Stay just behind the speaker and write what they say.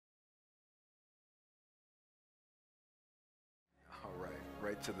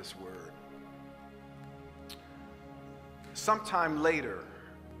right to this word. Sometime later,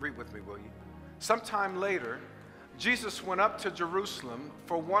 read with me, will you? Sometime later, Jesus went up to Jerusalem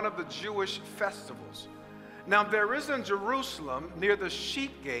for one of the Jewish festivals. Now there is in Jerusalem, near the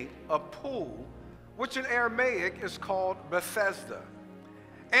sheep gate, a pool, which in Aramaic is called Bethesda,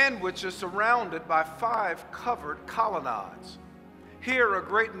 and which is surrounded by 5 covered colonnades. Here a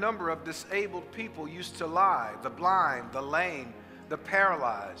great number of disabled people used to lie, the blind, the lame, the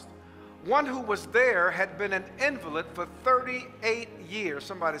paralyzed. One who was there had been an invalid for 38 years.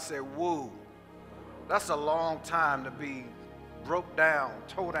 Somebody say, woo. That's a long time to be broke down,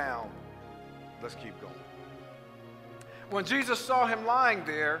 towed down. Let's keep going. When Jesus saw him lying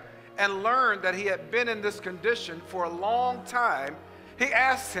there and learned that he had been in this condition for a long time, he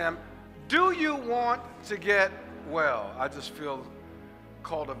asked him, do you want to get well? I just feel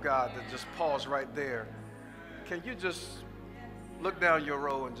called of God to just pause right there. Can you just look down your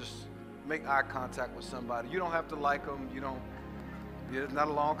row and just make eye contact with somebody? You don't have to like them. It's not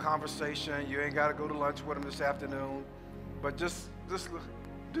a long conversation. You ain't got to go to lunch with them this afternoon. But just look.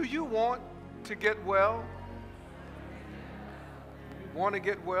 Do you want to get well? Want to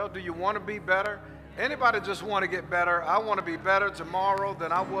get well? Do you want to be better? Anybody just want to get better? I want to be better tomorrow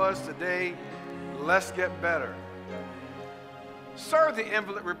than I was today. Let's get better. Sir, the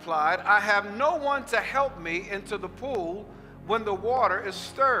invalid replied, I have no one to help me into the pool when the water is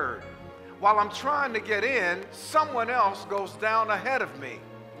stirred. While I'm trying to get in, someone else goes down ahead of me.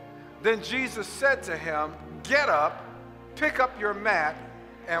 Then Jesus said to him, get up, pick up your mat,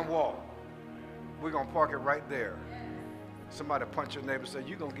 and walk. We're going to park it right there. Somebody punch your neighbor and say,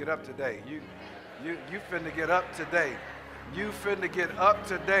 you're going to get up today. You finna get up today. You finna get up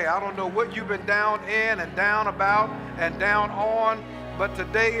today. I don't know what you've been down in and down about and down on, but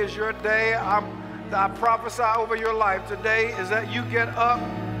today is your day. I prophesy over your life today is that you get up.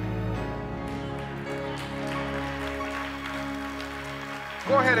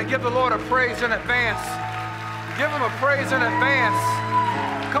 Go ahead and give the Lord a praise in advance. Give him a praise in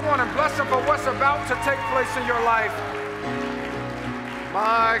advance. Come on and bless him for what's about to take place in your life.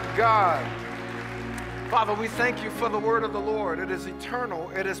 My God. Father, we thank you for the word of the Lord. It is eternal.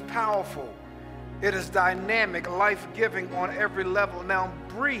 It is powerful. It is dynamic, life-giving on every level. Now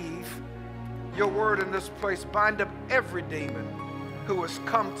breathe your word in this place. Bind up every demon who has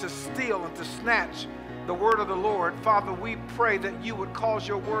come to steal and to snatch the word of the Lord. Father, we pray that you would cause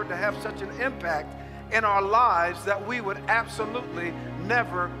your word to have such an impact in our lives that we would absolutely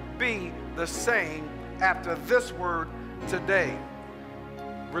never be the same after this word today.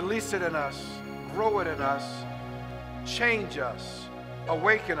 Release it in us. Grow it in us, change us,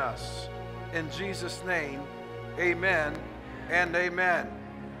 awaken us. In Jesus' name, amen and amen.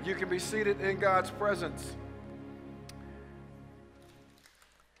 You can be seated in God's presence.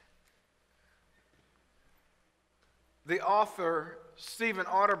 The author, Stephen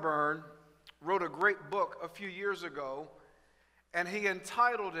Otterburn, wrote a great book a few years ago, and he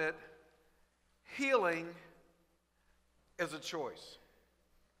entitled it, Healing is a Choice.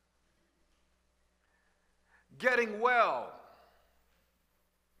 Getting well,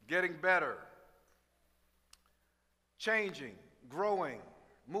 getting better, changing, growing,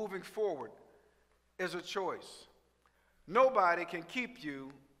 moving forward is a choice. Nobody can keep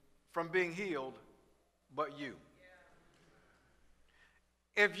you from being healed but you.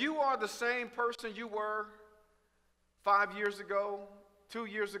 If you are the same person you were 5 years ago, 2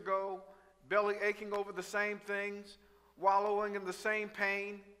 years ago, belly aching over the same things, wallowing in the same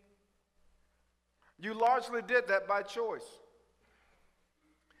pain, you largely did that by choice.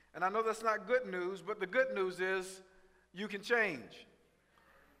 And I know that's not good news, but the good news is you can change.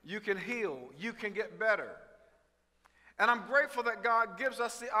 You can heal. You can get better. And I'm grateful that God gives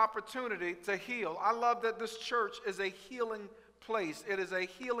us the opportunity to heal. I love that this church is a healing place. It is a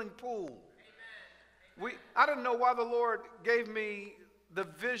healing pool. Amen. I didn't know why the Lord gave me the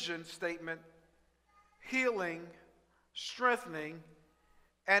vision statement, healing, strengthening,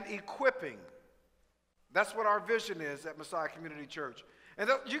 and equipping. That's what our vision is at Messiah Community Church. And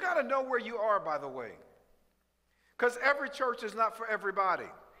you got to know where you are, by the way, because every church is not for everybody.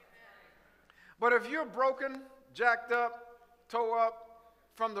 But if you're broken, jacked up, toe up,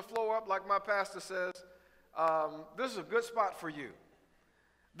 from the floor up, like my pastor says, this is a good spot for you.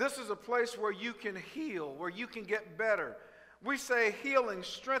 This is a place where you can heal, where you can get better. We say healing,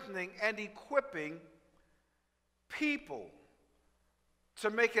 strengthening, and equipping people to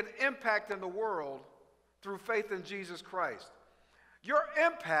make an impact in the world through faith in Jesus Christ. Your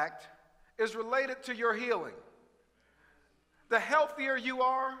impact is related to your healing. The healthier you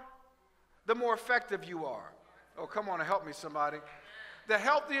are, the more effective you are. Oh, come on and help me, somebody. The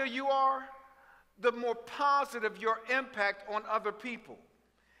healthier you are, the more positive your impact on other people.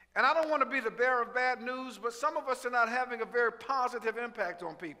 And I don't want to be the bearer of bad news, but some of us are not having a very positive impact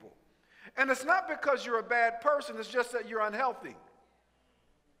on people. And it's not because you're a bad person, it's just that you're unhealthy.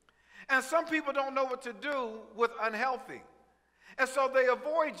 And some people don't know what to do with unhealthy. And so they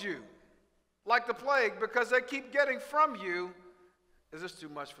avoid you like the plague because they keep getting from you. Is this too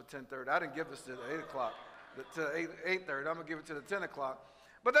much for 10:30? I didn't give this to 8 o'clock, to 8:30. I'm going to give it to the 10 o'clock.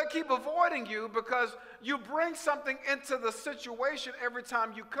 But they keep avoiding you because you bring something into the situation every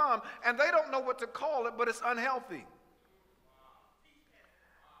time you come, and they don't know what to call it, but it's unhealthy.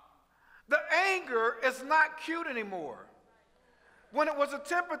 The anger is not cute anymore. When it was a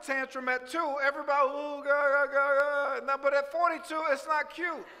temper tantrum at 2, everybody, ooh, no, but at 42, it's not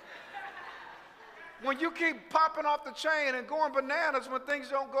cute. When you keep popping off the chain and going bananas when things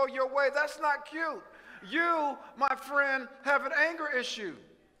don't go your way, that's not cute. You, my friend, have an anger issue.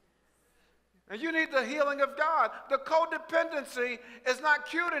 And you need the healing of God. The codependency is not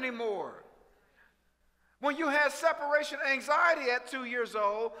cute anymore. When you had separation anxiety at 2 years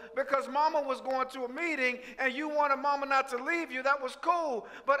old because mama was going to a meeting and you wanted mama not to leave you, that was cool.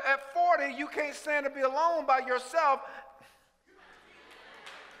 But at 40, you can't stand to be alone by yourself.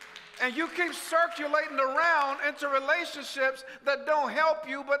 And you keep circulating around into relationships that don't help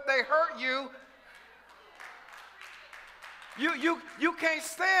you, but they hurt you. You can't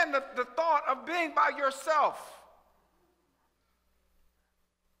stand the thought of being by yourself.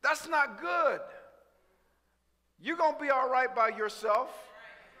 That's not good. You're going to be all right by yourself.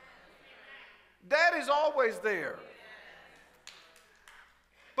 Daddy's always there.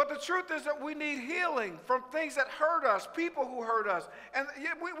 But the truth is that we need healing from things that hurt us, people who hurt us. And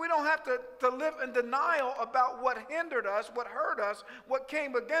we don't have to live in denial about what hindered us, what hurt us, what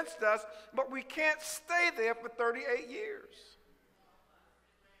came against us, but we can't stay there for 38 years.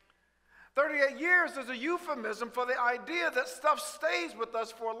 38 years is a euphemism for the idea that stuff stays with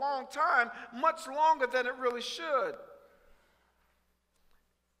us for a long time, much longer than it really should.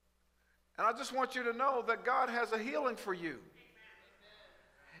 And I just want you to know that God has a healing for you.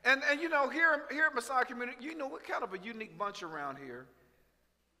 And you know, here at Messiah Community, you know, we're kind of a unique bunch around here.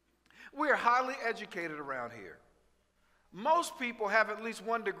 We are highly educated around here. Most people have at least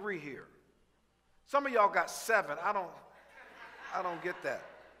 1 degree here. Some of y'all got 7. I don't get that.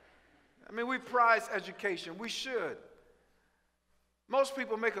 I mean, we prize education. We should. Most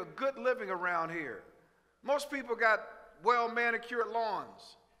people make a good living around here. Most people got well-manicured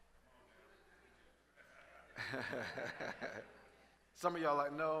lawns. Some of y'all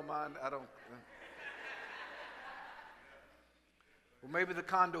like, no, mine, I don't. Well, maybe the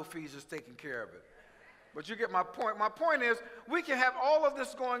condo fees is taking care of it. But you get my point. My point is, we can have all of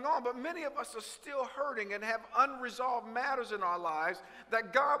this going on, but many of us are still hurting and have unresolved matters in our lives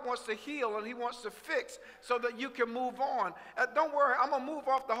that God wants to heal and he wants to fix so that you can move on. Don't worry, I'm going to move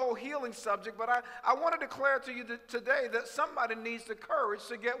off the whole healing subject, but I want to declare to you today that somebody needs the courage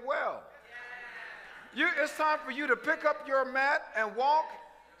to get well. It's time for you to pick up your mat and walk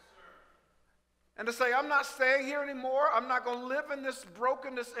and to say, I'm not staying here anymore. I'm not going to live in this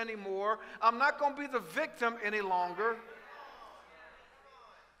brokenness anymore. I'm not going to be the victim any longer.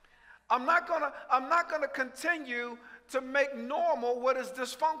 I'm not going to continue to make normal what is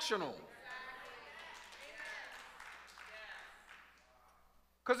dysfunctional.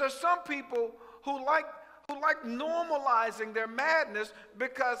 Because there's some people who like normalizing their madness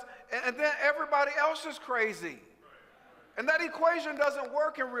and then everybody else is crazy. And that equation doesn't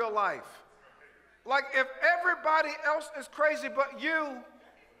work in real life. Like if everybody else is crazy but you,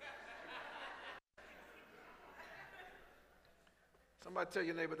 somebody tell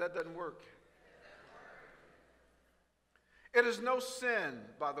your neighbor that doesn't work. It is no sin,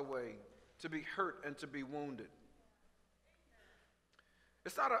 by the way, to be hurt and to be wounded.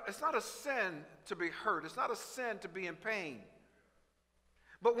 It's not a sin to be hurt. It's not a sin to be in pain.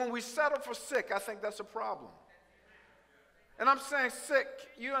 But when we settle for sick, I think that's a problem. And I'm saying sick,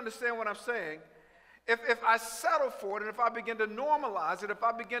 you understand what I'm saying? If I settle for it and if I begin to normalize it, if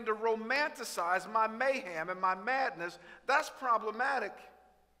I begin to romanticize my mayhem and my madness, that's problematic.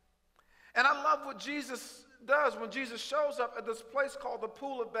 And I love what Jesus does when Jesus shows up at this place called the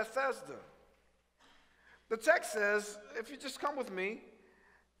Pool of Bethesda. The text says, if you just come with me, it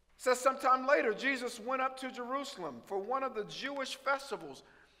says sometime later, Jesus went up to Jerusalem for one of the Jewish festivals.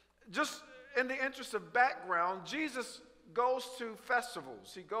 Just in the interest of background, Jesus goes to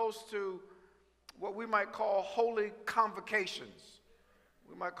festivals. He goes to what we might call holy convocations.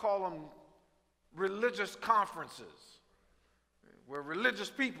 We might call them religious conferences, where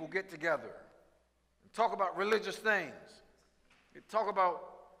religious people get together and talk about religious things. You talk about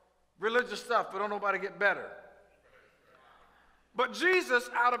religious stuff, but don't nobody get better. But Jesus,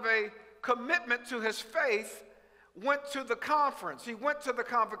 out of a commitment to his faith, went to the conference. He went to the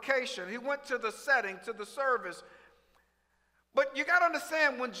convocation. He went to the setting, to the service. But you got to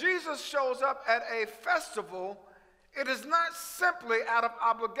understand, when Jesus shows up at a festival, it is not simply out of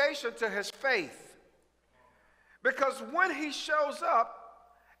obligation to his faith. Because when he shows up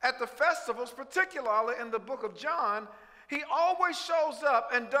at the festivals, particularly in the book of John, he always shows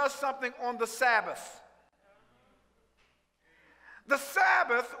up and does something on the Sabbath. The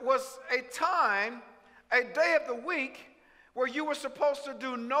Sabbath was a time, a day of the week, where you were supposed to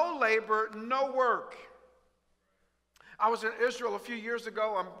do no labor, no work. I was in Israel a few years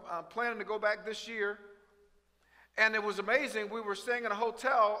ago. I'm planning to go back this year. And it was amazing. We were staying in a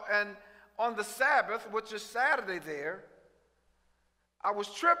hotel, and on the Sabbath, which is Saturday there, I was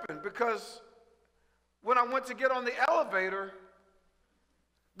tripping because when I went to get on the elevator,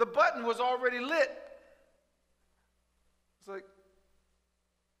 the button was already lit. It's like,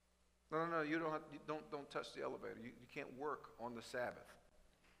 no, you don't touch the elevator. You can't work on the Sabbath.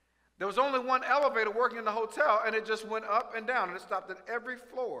 There was only one elevator working in the hotel, and it just went up and down, and it stopped at every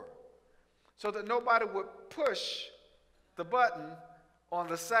floor so that nobody would push the button on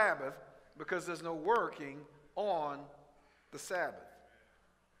the Sabbath because there's no working on the Sabbath.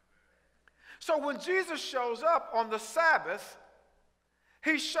 So when Jesus shows up on the Sabbath,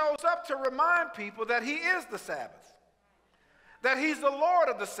 he shows up to remind people that he is the Sabbath, that he's the Lord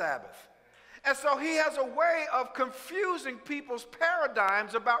of the Sabbath. And so he has a way of confusing people's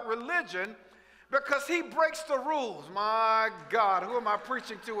paradigms about religion because he breaks the rules. My God, who am I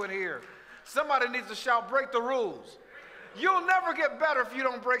preaching to in here? Somebody needs to shout, break the rules. You'll never get better if you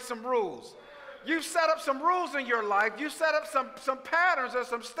don't break some rules. You've set up some rules in your life. You set up some patterns or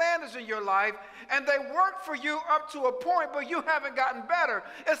some standards in your life, and they work for you up to a point, but you haven't gotten better.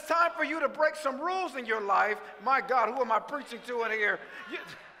 It's time for you to break some rules in your life. My God, who am I preaching to in here?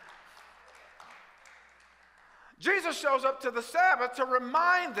 Jesus shows up to the Sabbath to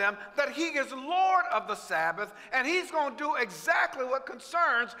remind them that he is Lord of the Sabbath, and he's going to do exactly what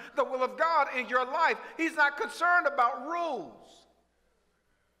concerns the will of God in your life. He's not concerned about rules.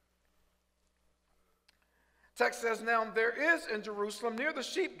 Text says, now there is in Jerusalem near the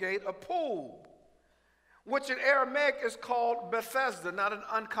sheep gate a pool, which in Aramaic is called Bethesda, not an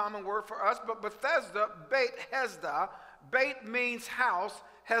uncommon word for us, but Bethesda, Beit Hesda. Beit means house,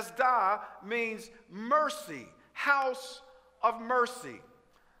 Hesda means mercy, house of mercy.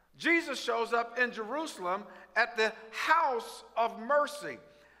 Jesus shows up in Jerusalem at the house of mercy.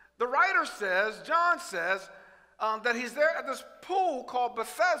 The writer says, John says, that he's there at this pool called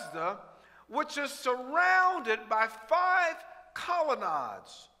Bethesda, which is surrounded by 5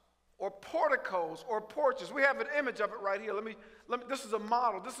 colonnades or porticos or porches. We have an image of it right here. Let me, this is a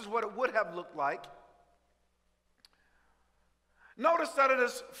model. This is what it would have looked like. Notice that it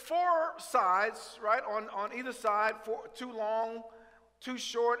is 4 sides, right, on either side, 2 long, 2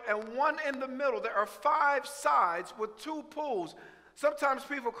 short, and 1 in the middle. There are 5 sides with 2 pools. Sometimes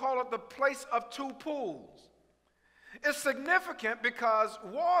people call it the place of 2 pools. It's significant because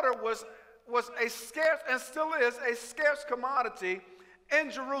water was a scarce, and still is, a scarce commodity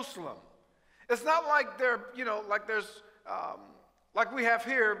in Jerusalem. It's not like like we have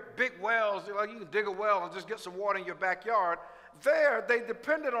here, big wells, like you can dig a well and just get some water in your backyard. There, they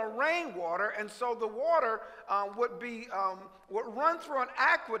depended on rainwater, and so the water would run through an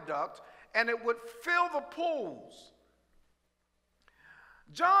aqueduct, and it would fill the pools.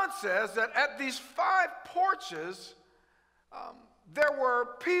 John says that at these 5 porches, there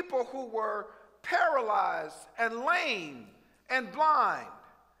were people who were paralyzed and lame and blind.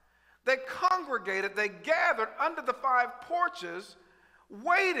 They congregated, they gathered under the 5 porches,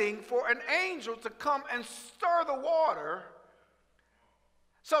 waiting for an angel to come and stir the water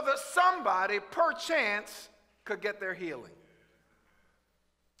so that somebody, perchance, could get their healing.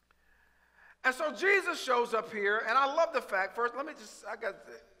 And so Jesus shows up here, and I love the fact, first, let me just, I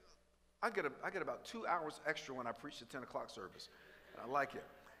get about 2 hours extra when I preach the 10 o'clock service. I like it.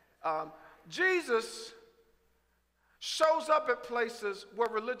 Jesus shows up at places where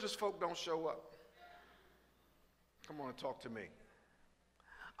religious folk don't show up. Come on and talk to me.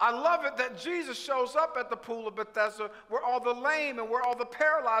 I love it that Jesus shows up at the pool of Bethesda where all the lame and where all the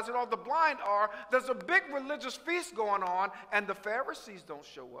paralyzed and all the blind are. There's a big religious feast going on, and the Pharisees don't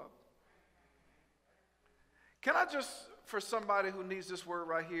show up. Can I just, for somebody who needs this word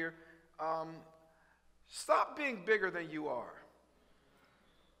right here, stop being bigger than you are.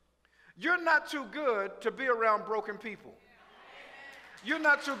 You're not too good to be around broken people. You're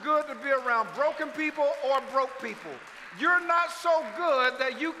not too good to be around broken people or broke people. You're not so good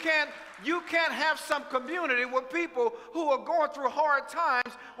that you can't have some community with people who are going through hard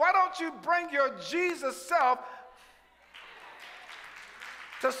times. Why don't you bring your Jesus self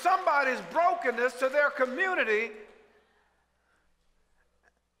to somebody's brokenness, to their community?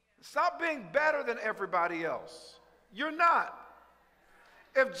 Stop being better than everybody else. You're not.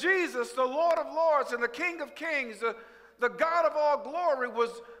 If Jesus, the Lord of Lords and the King of Kings, the God of all glory,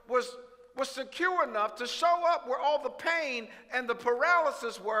 was secure enough to show up where all the pain and the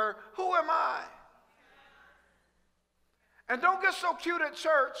paralysis were, who am I? And don't get so cute at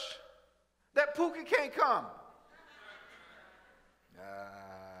church that Pookie can't come.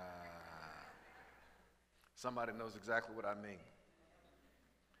 Somebody knows exactly what I mean.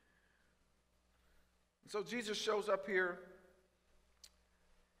 So Jesus shows up here,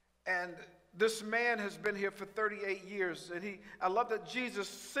 and this man has been here for 38 years, and I love that Jesus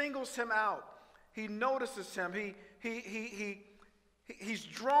singles him out. He notices him. He's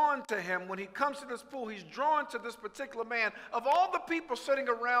drawn to him. When he comes to this pool, he's drawn to this particular man. Of all the people sitting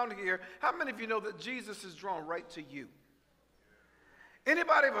around here, how many of you know that Jesus is drawn right to you?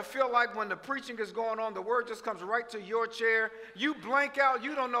 Anybody ever feel like when the preaching is going on, the word just comes right to your chair? You blank out.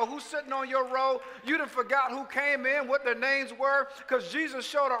 You don't know who's sitting on your row. You done forgot who came in, what their names were, because Jesus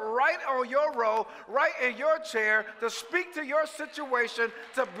showed up right on your row, right in your chair, to speak to your situation,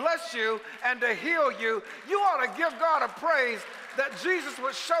 to bless you, and to heal you. You ought to give God a praise that Jesus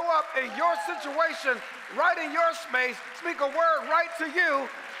would show up in your situation, right in your space, speak a word right to you.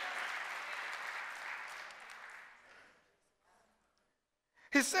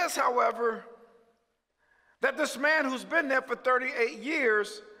 He says, however, that this man who's been there for 38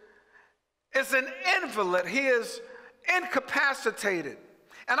 years is an invalid. He is incapacitated.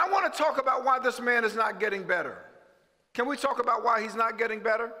 And I want to talk about why this man is not getting better. Can we talk about why he's not getting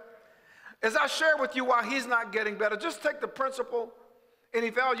better? As I share with you why he's not getting better, just take the principle and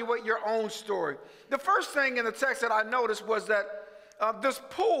evaluate your own story. The first thing in the text that I noticed was that this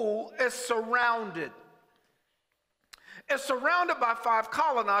pool is surrounded. It's surrounded by 5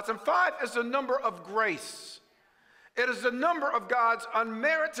 colonnades, and 5 is the number of grace. It is the number of God's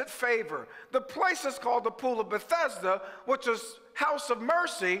unmerited favor. The place is called the Pool of Bethesda, which is house of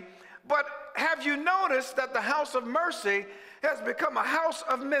mercy. But have you noticed that the house of mercy has become a house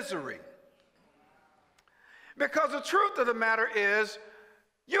of misery? Because the truth of the matter is,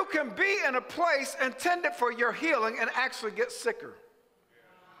 you can be in a place intended for your healing and actually get sicker.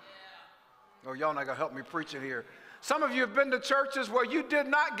 Oh, y'all not gonna help me preach it here. Some of you have been to churches where you did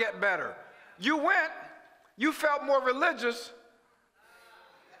not get better. You went, you felt more religious,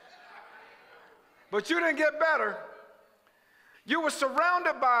 but you didn't get better. You were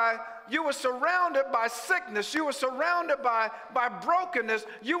surrounded by sickness. You were surrounded by brokenness.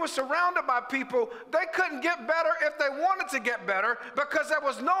 You were surrounded by people. They couldn't get better if they wanted to get better because there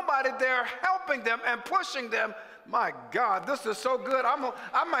was nobody there helping them and pushing them. My God, this is so good. I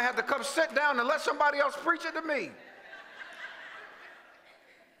might have to come sit down and let somebody else preach it to me.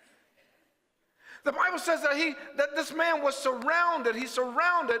 The Bible says that this man was surrounded.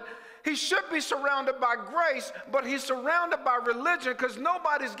 He should be surrounded by grace, but he's surrounded by religion because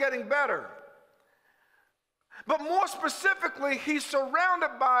nobody's getting better. But more specifically, he's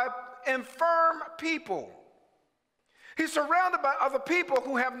surrounded by infirm people. He's surrounded by other people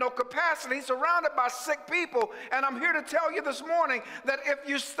who have no capacity. He's surrounded by sick people. And I'm here to tell you this morning that if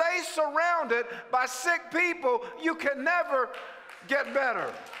you stay surrounded by sick people, you can never get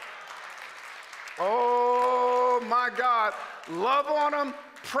better. Oh, my God. Love on them,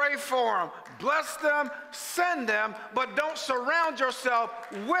 pray for them, bless them, send them, but don't surround yourself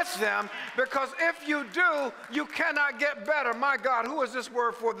with them, because if you do, you cannot get better. My God, who is this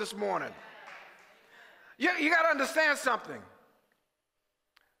word for this morning? You got to understand something.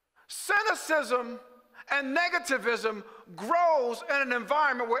 Cynicism and negativism grows in an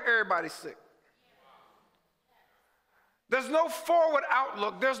environment where everybody's sick. There's no forward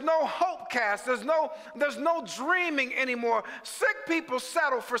outlook. There's no hope cast. There's no dreaming anymore. Sick people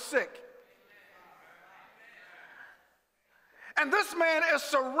settle for sick. And this man is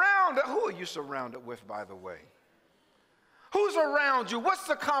surrounded. Who are you surrounded with, by the way? Who's around you? What's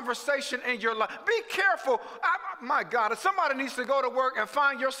the conversation in your life? Be careful. My God, if somebody needs to go to work and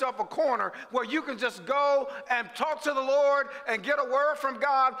find yourself a corner where you can just go and talk to the Lord and get a word from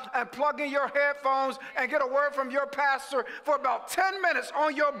God and plug in your headphones and get a word from your pastor for about 10 minutes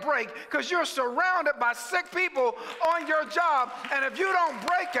on your break, because you're surrounded by sick people on your job. And if you don't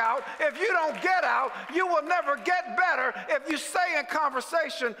break out, if you don't get out, you will never get better if you stay in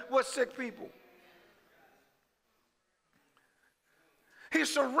conversation with sick people.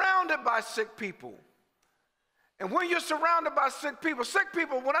 He's surrounded by sick people. And when you're surrounded by sick people,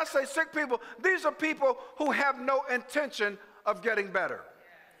 when I say sick people, these are people who have no intention of getting better.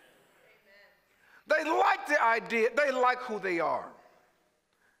 They like the idea, they like who they are.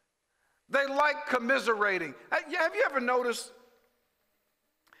 They like commiserating. Have you ever noticed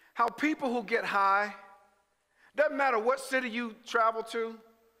how people who get high, doesn't matter what city you travel to,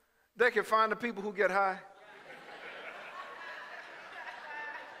 they can find the people who get high?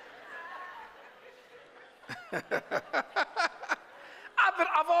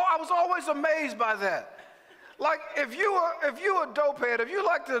 I was always amazed by that. Like if you a dopehead, if you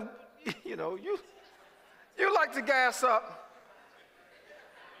like to, you like to gas up.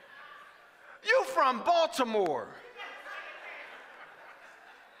 You from Baltimore.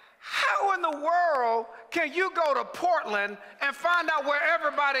 How in the world can you go to Portland and find out where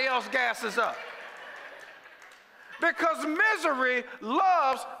everybody else gasses up? Because misery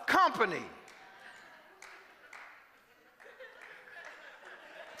loves company.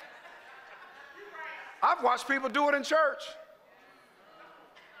 I've watched people do it in church.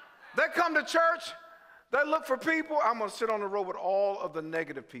 They come to church, they look for people. I'm going to sit on the row with all of the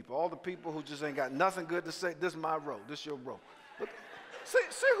negative people, all the people who just ain't got nothing good to say. This is my row. This is your row. Look, see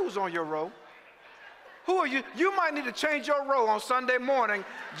who's on your row. Who are you? You might need to change your row on Sunday morning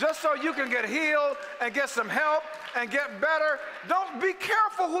just so you can get healed and get some help and get better. Don't be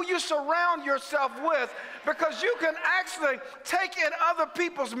careful who you surround yourself with, because you can actually take in other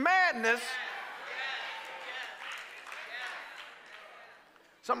people's madness.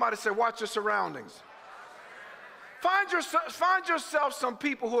 Somebody said, watch your surroundings. Find yourself some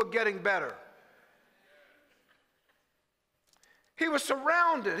people who are getting better. He was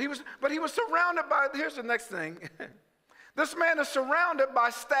surrounded. But he was surrounded by, here's the next thing. This man is surrounded by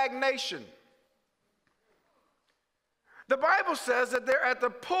stagnation. The Bible says that they're at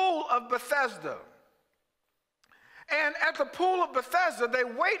the pool of Bethesda. And at the pool of Bethesda, they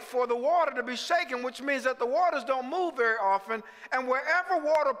wait for the water to be shaken, which means that the waters don't move very often. And wherever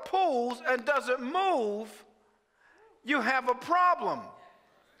water pools and doesn't move, you have a problem.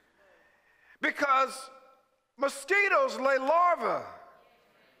 Because mosquitoes lay larvae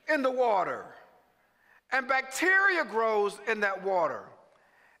in the water, and bacteria grows in that water.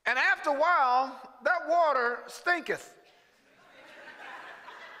 And after a while, that water stinketh.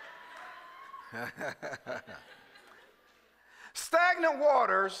 Stagnant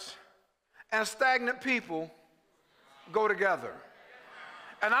waters and stagnant people go together.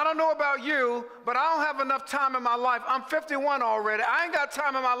 And I don't know about you, but I don't have enough time in my life. I'm 51 already. I ain't got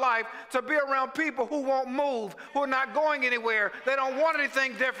time in my life to be around people who won't move, who are not going anywhere. They don't want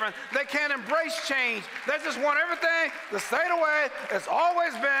anything different. They can't embrace change. They just want everything to stay the way it's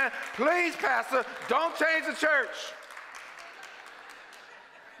always been. Please, Pastor, don't change the church.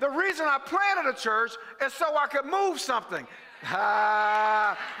 The reason I planted a church is so I could move something.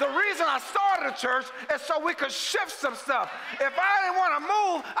 The reason I started a church is so we could shift some stuff. If I didn't want to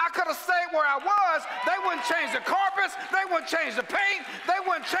move, I could have stayed where I was. They wouldn't change the carpets. They wouldn't change the paint. They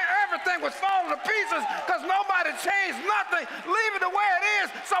wouldn't change. Everything was falling to pieces because nobody changed nothing. Leave it the way it is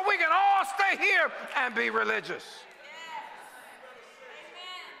so we can all stay here and be religious.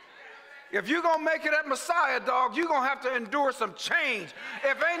 If you're going to make it at Messiah, dog, you're going to have to endure some change.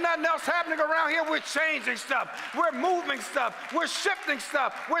 If ain't nothing else happening around here, we're changing stuff. We're moving stuff. We're shifting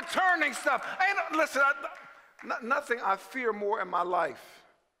stuff. We're turning stuff. Listen, nothing I fear more in my life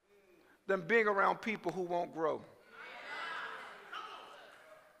than being around people who won't grow.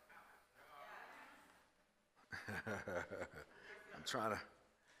 I'm trying to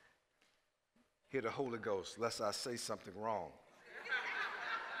hear the Holy Ghost lest I say something wrong.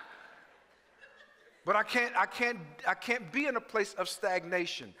 But I can't be in a place of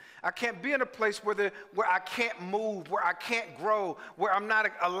stagnation. I can't be in a place where I can't move, where I can't grow, where I'm not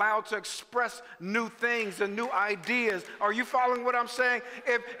allowed to express new things and new ideas. Are you following what I'm saying?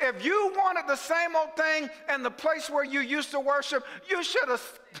 If you wanted the same old thing in the place where you used to worship, you should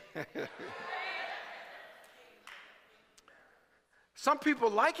have. Some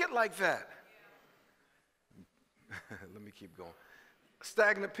people like it like that. Let me keep going.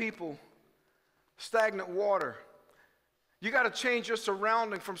 Stagnant people. Stagnant water. You got to change your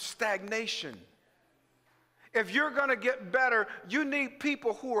surrounding from stagnation. If you're going to get better, you need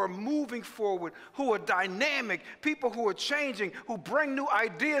people who are moving forward, who are dynamic, people who are changing, who bring new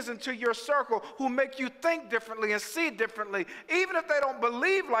ideas into your circle, who make you think differently and see differently. Even if they don't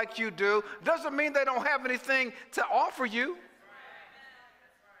believe like you do, doesn't mean they don't have anything to offer you.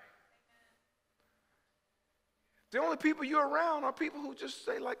 The only people you're around are people who just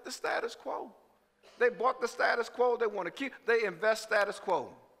say like the status quo. They bought the status quo. They want to keep. They invest status quo.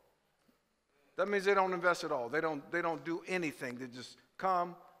 That means they don't invest at all. They don't do anything. They just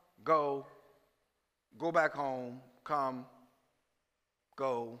come, go back home, come,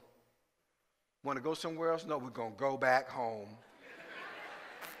 go. Want to go somewhere else? No, we're going to go back home.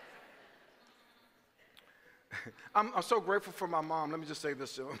 I'm so grateful for my mom. Let me just say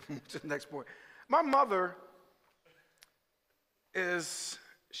this to the next point. My mother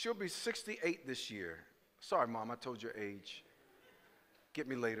she'll be 68 this year. Sorry, Mom, I told your age. Get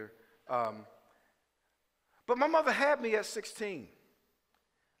me later. But my mother had me at 16.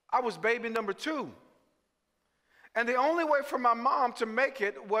 I was baby number 2. And the only way for my mom to make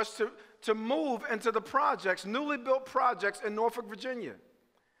it was to move into the projects, newly built projects in Norfolk, Virginia.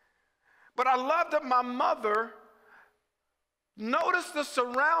 But I love that my mother noticed the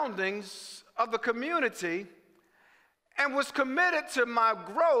surroundings of the community and was committed to my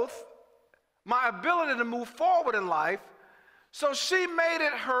growth, my ability to move forward in life. So she made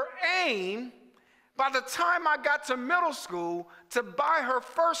it her aim, by the time I got to middle school, to buy her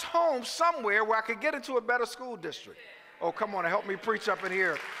first home somewhere where I could get into a better school district. Oh, come on, help me preach up in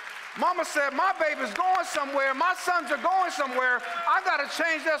here. Mama said, my baby's going somewhere. My sons are going somewhere. I got to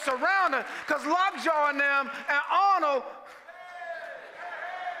change their surroundings because Lockjaw and them and Arnold.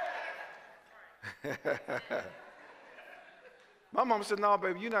 My mama said, no,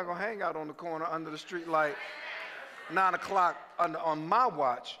 baby, you're not going to hang out on the corner under the street light 9 o'clock on my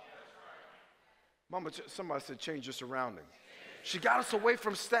watch. Mama, somebody said, change your surroundings. She got us away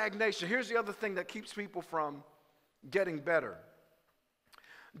from stagnation. Here's the other thing that keeps people from getting better.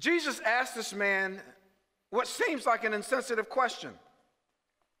 Jesus asked this man what seems like an insensitive question.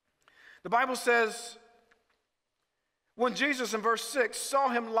 The Bible says, when Jesus in verse 6 saw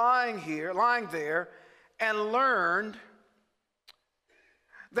him lying there, and learned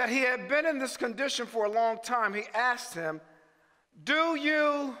that he had been in this condition for a long time, he asked him, do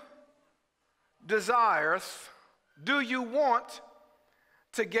you want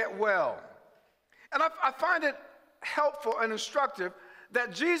to get well? And I find it helpful and instructive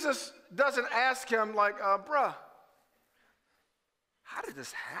that Jesus doesn't ask him like, bruh, how did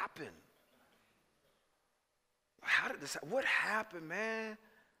this happen? What happened, man?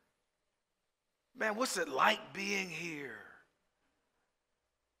 Man, what's it like being here?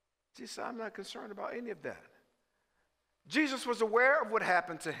 Jesus said, I'm not concerned about any of that. Jesus was aware of what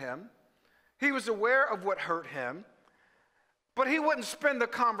happened to him. He was aware of what hurt him, but he wouldn't spend the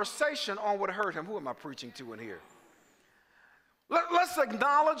conversation on what hurt him. Who am I preaching to in here? Let's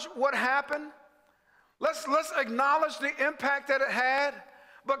acknowledge what happened. Let's acknowledge the impact that it had.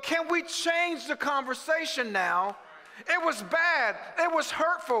 But can we change the conversation now? It was bad. It was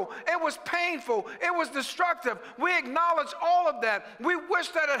hurtful. It was painful. It was destructive. We acknowledge all of that. We wish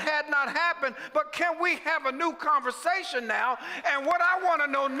that it had not happened. But can we have a new conversation now? And what I want to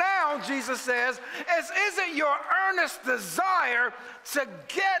know now, Jesus says, is it your earnest desire to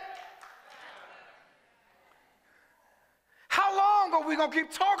get? How long are we going to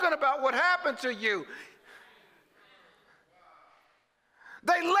keep talking about what happened to you?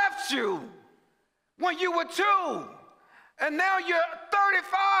 They left you when you were 2, and now you're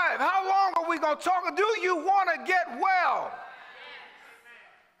 35. How long are we going to talk? Do you want to get well?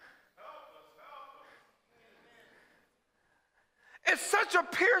 It's such a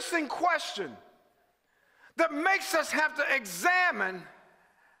piercing question that makes us have to examine,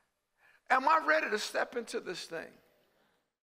 am I ready to step into this thing?